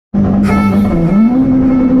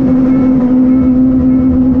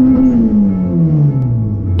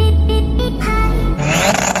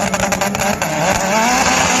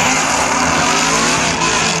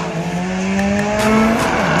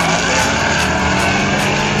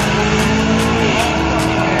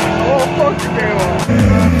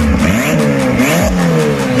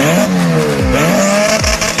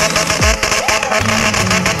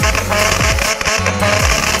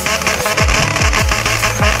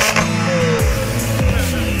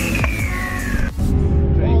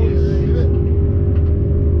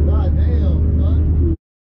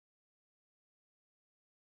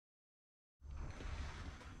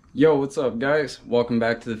Yo, what's up guys? Welcome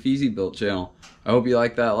back to the Feezy-built channel. I hope you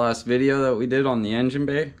liked that last video that we did on the engine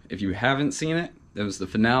bay. If you haven't seen it, that was the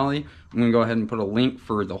finale. I'm gonna go ahead and put a link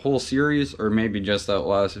for the whole series or maybe just that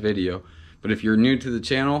last video. But if you're new to the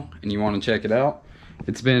channel and you want to check it out,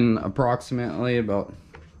 it's been approximately about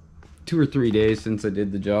 2 or 3 days since I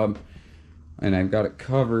did the job. And I've got it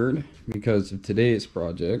covered because of today's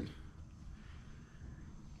project.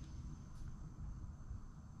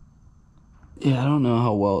 Yeah, I don't know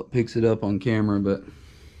how well it picks it up on camera, but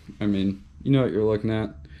I mean, you know what you're looking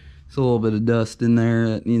at. There's a little bit of dust in there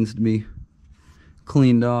that needs to be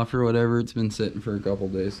cleaned off or whatever. It's been sitting for a couple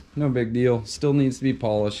days. No big deal. Still needs to be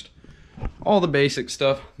polished. All the basic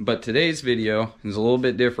stuff, but today's video is a little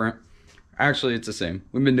bit different. Actually, it's the same.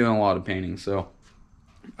 We've been doing a lot of painting, so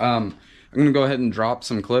I'm gonna go ahead and drop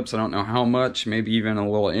some clips. I don't know how much, maybe even a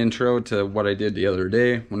little intro to what I did the other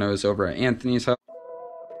day when I was over at Anthony's house.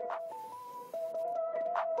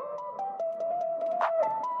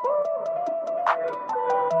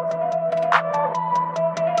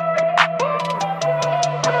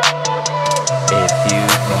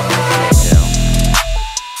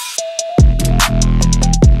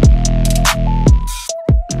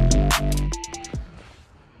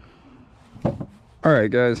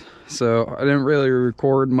 Alright guys, so I didn't really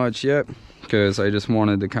record much yet because I just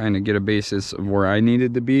wanted to kind of get a basis of where I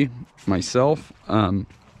needed to be myself.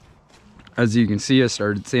 As you can see, I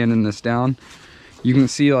started sanding this down. You can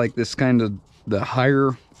see like this kind of the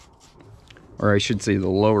higher, or I should say the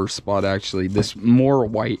lower spot actually, this more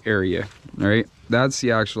white area, right? That's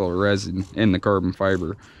the actual resin in the carbon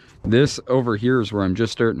fiber. This over here is where I'm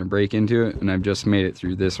just starting to break into it, and I've just made it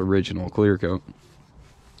through this original clear coat.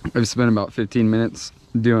 I've spent about 15 minutes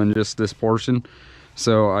doing just this portion,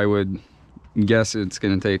 so I would guess it's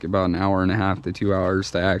going to take about 1.5 hours to 2 hours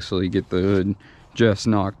to actually get the hood just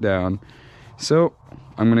knocked down. So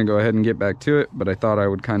I'm going to go ahead and get back to it, but I thought I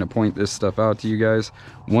would kind of point this stuff out to you guys.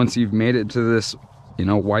 Once you've made it to this, you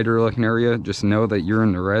know, wider looking area, just know that you're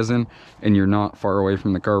in the resin and you're not far away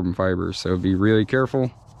from the carbon fiber, so be really careful.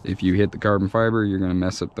 If you hit the carbon fiber, you're going to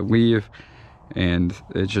mess up the weave, and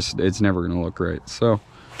it's never going to look right. So,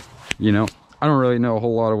 you know, I don't really know a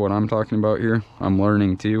whole lot of what I'm talking about here. I'm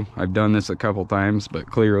learning too. I've done this a couple times, but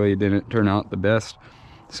clearly it didn't turn out the best.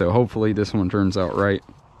 So hopefully this one turns out right.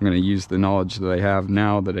 I'm going to use the knowledge that I have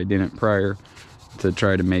now that I didn't prior to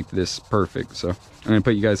try to make this perfect. So I'm going to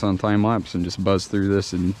put you guys on time lapse and just buzz through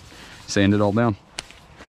this and sand it all down.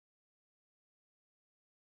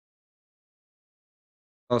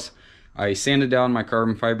 I sanded down my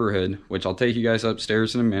carbon fiber hood, which I'll take you guys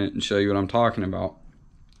upstairs in a minute and show you what I'm talking about.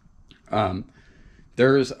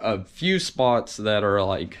 There's a few spots that are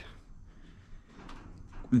like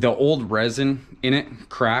the old resin in it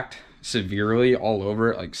cracked severely all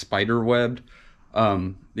over it, like spider webbed.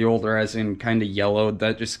 The old resin kind of yellowed.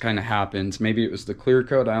 That just kind of happens. Maybe it was the clear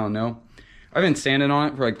coat, I don't know. I've been sanding on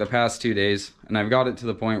it for like the past 2 days, and I've got it to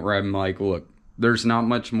the point where I'm like, look, there's not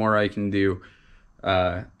much more I can do.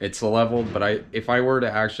 It's leveled, but if I were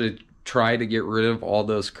to actually try to get rid of all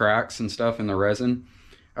those cracks and stuff in the resin,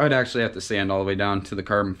 I would actually have to sand all the way down to the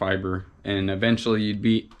carbon fiber, and eventually you'd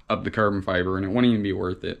beat up the carbon fiber and it wouldn't even be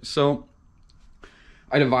worth it. So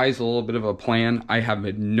I devised a little bit of a plan. I have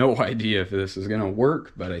no idea if this is going to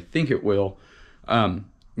work, but I think it will. When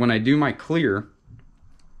I do my clear,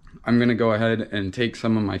 I'm going to go ahead and take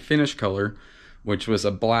some of my finish color, which was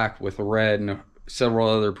a black with red and several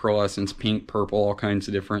other pearlescents, pink, purple, all kinds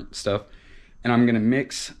of different stuff. And I'm going to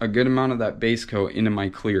mix a good amount of that base coat into my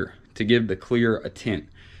clear to give the clear a tint.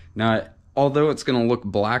 Now, although it's going to look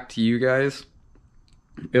black to you guys,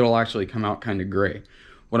 it'll actually come out kind of gray.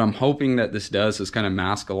 What I'm hoping that this does is kind of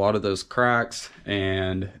mask a lot of those cracks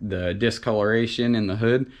and the discoloration in the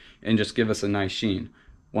hood and just give us a nice sheen.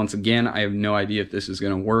 Once again, I have no idea if this is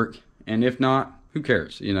going to work, and if not, who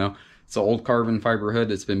cares, you know? It's an old carbon fiber hood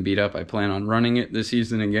that's been beat up. I plan on running it this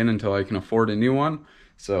season again until I can afford a new one.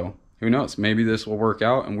 So who knows, maybe this will work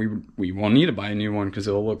out and we won't need to buy a new one because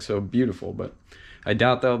it'll look so beautiful. But I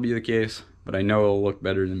doubt that'll be the case, but I know it'll look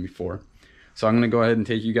better than before. So I'm going to go ahead and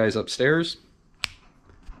take you guys upstairs.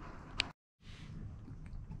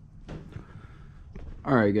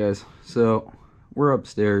 Alright guys, so we're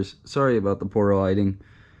upstairs. Sorry about the poor lighting.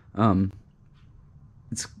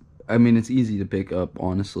 It's easy to pick up,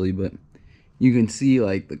 honestly, but you can see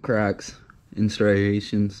like the cracks and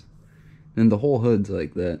striations, and the whole hood's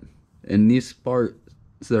like that. And these parts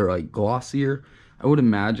that are like glossier, I would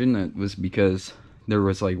imagine that was because there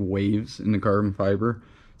was like waves in the carbon fiber.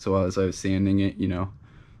 So as I was sanding it, you know,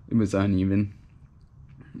 it was uneven.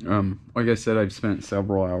 Like I said, I've spent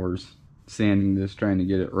several hours sanding this, trying to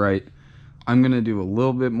get it right. I'm gonna do a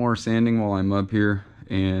little bit more sanding while I'm up here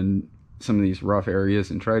and some of these rough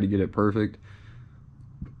areas and try to get it perfect,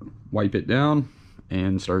 wipe it down,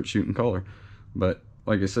 and start shooting color. But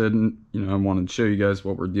like I said, you know, I wanted to show you guys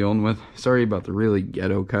what we're dealing with. Sorry about the really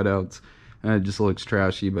ghetto cutouts. It just looks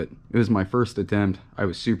trashy, but it was my first attempt. I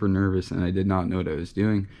was super nervous and I did not know what I was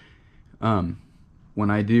doing. When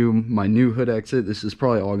I do my new hood exit, this is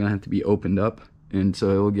probably all gonna have to be opened up, and so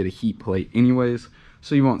it'll get a heat plate anyways,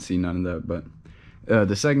 so you won't see none of that. But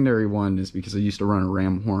the secondary one is because I used to run a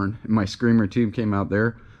ram horn, and my screamer tube came out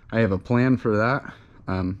there. I have a plan for that.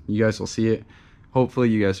 You guys will see it. Hopefully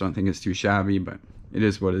you guys don't think it's too shabby, but it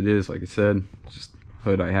is what it is. Like I said, it's just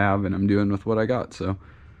hood I have and I'm doing with what I got. So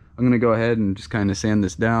I'm gonna go ahead and just kind of sand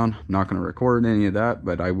this down. I'm not gonna record any of that,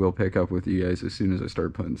 but I will pick up with you guys as soon as I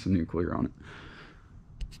start putting some new clear on it.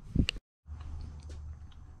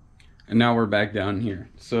 And now we're back down here.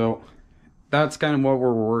 So that's kind of what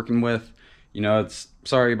we're working with. You know, it's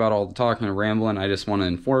sorry about all the talking and rambling. I just want to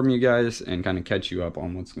inform you guys and kind of catch you up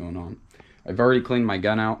on what's going on. I've already cleaned my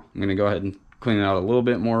gun out. I'm going to go ahead and clean it out a little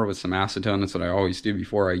bit more with some acetone. That's what I always do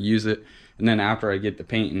before I use it. And then after I get the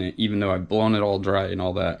paint in it, even though I've blown it all dry and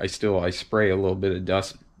all that, I spray a little bit of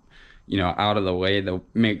dust, you know, out of the way to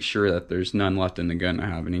make sure that there's none left in the gun to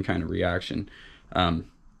have any kind of reaction,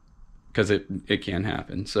 because it can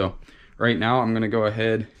happen. So right now I'm going to go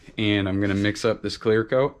ahead and I'm going to mix up this clear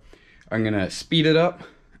coat. I'm going to speed it up,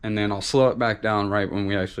 and then I'll slow it back down right when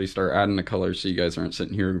we actually start adding the colors, so you guys aren't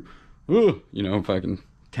sitting here, you know, fucking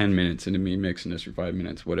 10 minutes into me mixing this, or 5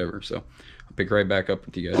 minutes, whatever. So I'll pick right back up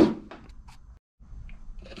with you guys.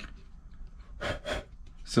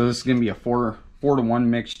 So this is going to be a 4-to-1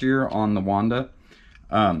 mixture on the Wanda.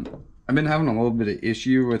 I've been having a little bit of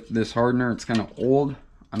issue with this hardener. It's kind of old.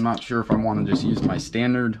 I'm not sure if I want to just use my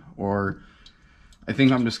standard, or I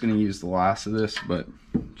think I'm just going to use the last of this, but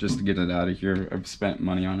just to get it out of here, I've spent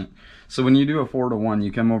money on it. So when you do a 4-to-1,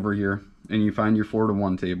 you come over here and you find your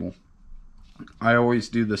 4-to-1 table. I always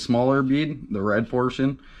do the smaller bead, the red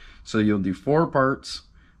portion. So you'll do 4 parts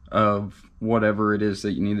of whatever it is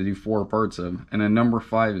that you need to do 4 parts of, and then number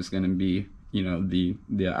 5 is going to be, you know, the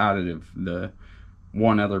additive, the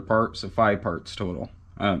one other part, so 5 parts total.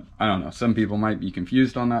 I don't know, some people might be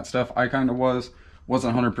confused on that stuff. I kind of wasn't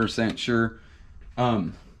 100% sure.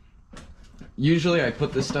 Usually I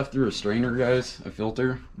put this stuff through a strainer, guys, a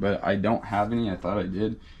filter, but I don't have any. I thought I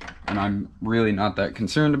did, and I'm really not that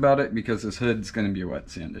concerned about it because this hood's going to be wet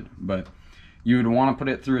sanded. But you would want to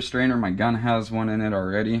put it through a strainer. My gun has one in it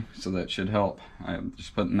already, so that should help. I'm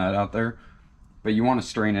just putting that out there. But you want to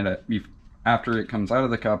strain it after it comes out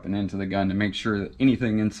of the cup and into the gun to make sure that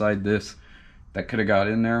anything inside this that could have got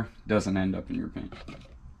in there doesn't end up in your paint.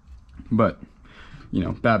 But, you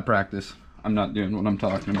know, bad practice. I'm not doing what I'm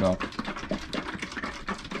talking about.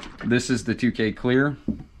 This is the 2K clear.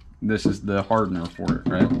 This is the hardener for it,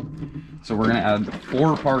 right? So we're gonna add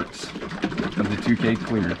 4 parts of the 2K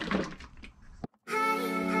clear.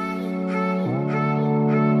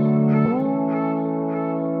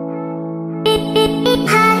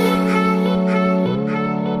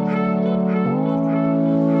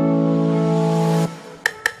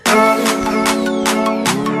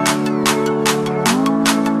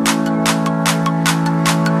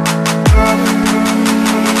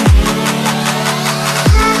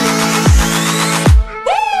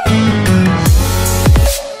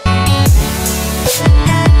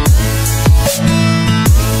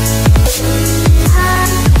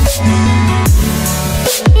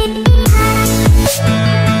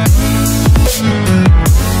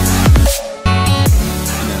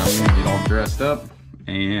 Up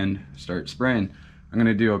and start spraying. I'm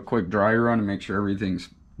gonna do a quick dry run and make sure everything's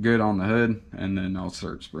good on the hood, and then I'll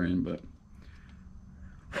start spraying. But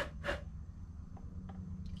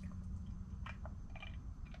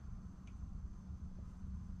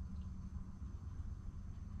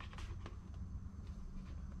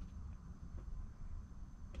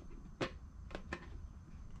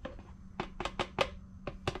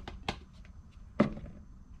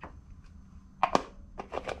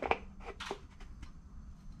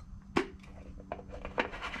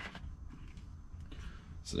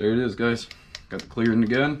So there it is, guys. Got the clear in the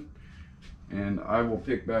gun, and I will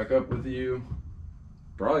pick back up with you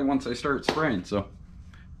probably once I start spraying. So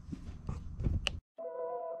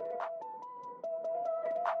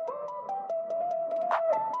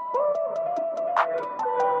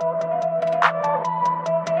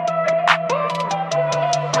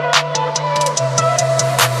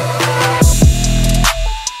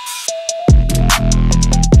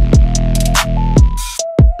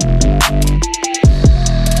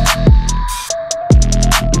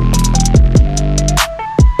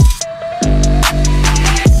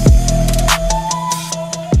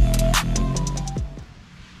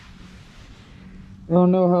I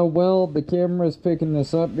don't know how well the camera is picking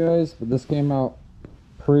this up, guys, but this came out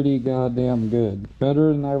pretty goddamn good.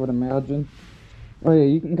 Better than I would imagine. Oh yeah,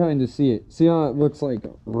 you can kind of see it. See how it looks like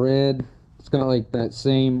red? It's got like that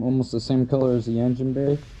same, almost the same color as the engine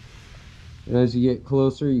bay. But as you get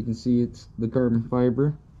closer, you can see it's the carbon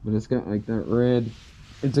fiber, but it's got like that red.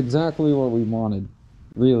 It's exactly what we wanted,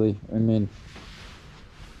 really. I mean,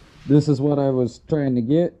 this is what I was trying to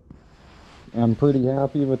get. I'm pretty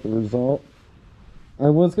happy with the result. I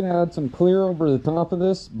was going to add some clear over the top of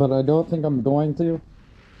this, but I don't think I'm going to.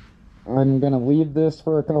 I'm going to leave this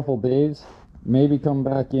for a couple days, maybe come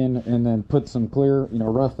back in and then put some clear, you know,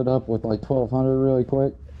 rough it up with like 1200 really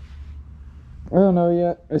quick. I don't know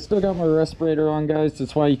yet. I still got my respirator on, guys.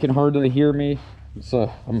 That's why you can hardly hear me.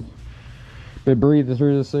 So I'm been breathing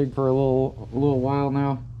through this thing for a little while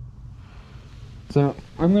now. So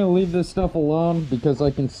I'm going to leave this stuff alone because I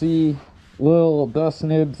can see little dust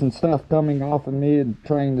nibs and stuff coming off of me and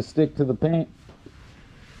trying to stick to the paint.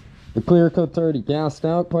 The clear coat's already gassed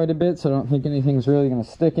out quite a bit, so I don't think anything's really going to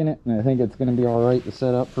stick in it, and I think it's going to be alright to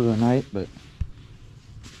set up for the night. But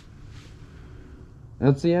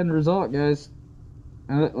that's the end result, guys.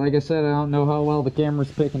 Like I said, I don't know how well the camera's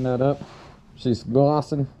picking that up. She's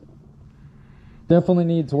glossing. Definitely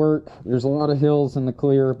needs work. There's a lot of hills in the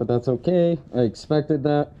clear, but that's okay. I expected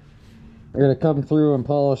that. I gotta come through and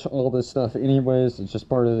polish all this stuff anyways. It's just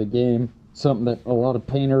part of the game. Something that a lot of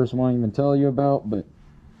painters won't even tell you about, but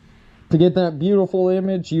to get that beautiful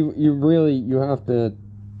image, you're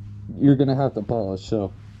gonna have to polish.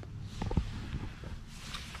 So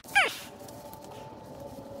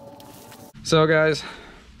guys,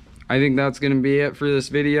 I think that's gonna be it for this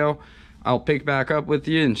video. I'll pick back up with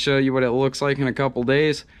you and show you what it looks like in a couple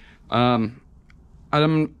days.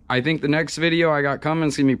 I think the next video I got coming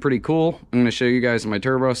is gonna be pretty cool. I'm gonna show you guys my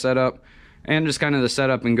turbo setup and just kind of the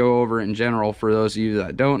setup and go over it in general for those of you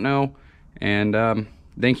that don't know. And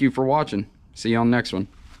thank you for watching. See you on the next one.